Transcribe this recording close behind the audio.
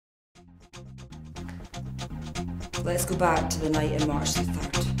Let's go back to the night in March the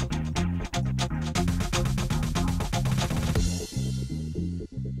 3rd.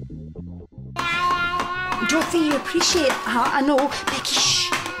 Dorothy, you appreciate that, I know. Becky,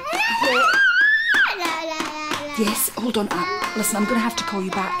 shh. Yes, hold on. Listen, I'm going to have to call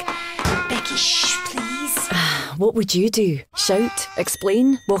you back. Becky, shh, please. What would you do? Shout,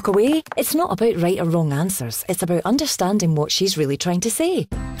 explain, walk away? It's not about right or wrong answers. It's about understanding what she's really trying to say.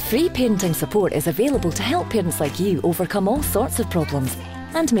 Free parenting support is available to help parents like you overcome all sorts of problems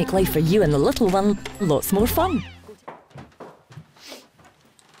and make life for you and the little one lots more fun.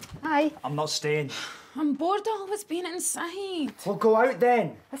 Hi. I'm not staying. I'm bored of always being inside. Well, go out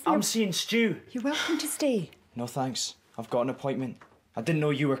then. Listen, I'm seeing Stu. You're welcome to stay. No thanks. I've got an appointment. I didn't know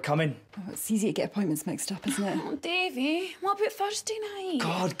you were coming. Oh, it's easy to get appointments mixed up, isn't it? Oh, Davy, what about Thursday night?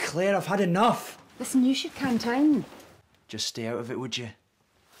 God, Claire, I've had enough. Listen, you should calm down. Just stay out of it, would you?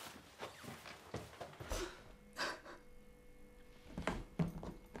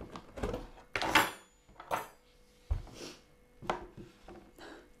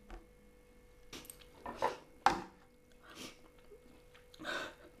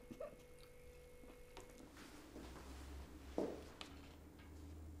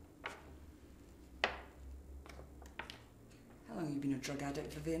 How long have you been a drug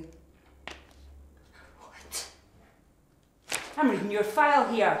addict, Vivian? What? I'm reading your file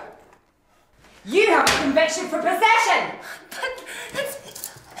here. You have a conviction for possession! But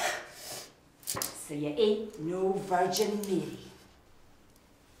it's... So you ain't no Virgin Mary.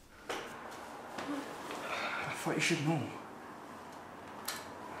 I thought you should know.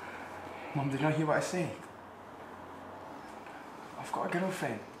 Mum, did you not hear what I said? I've got a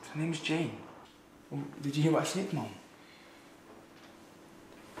girlfriend. Her name's Jane. Well, did you hear what I said, Mum?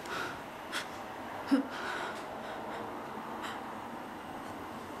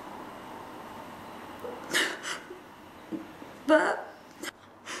 But...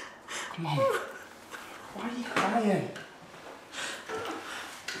 Mum, why are you crying?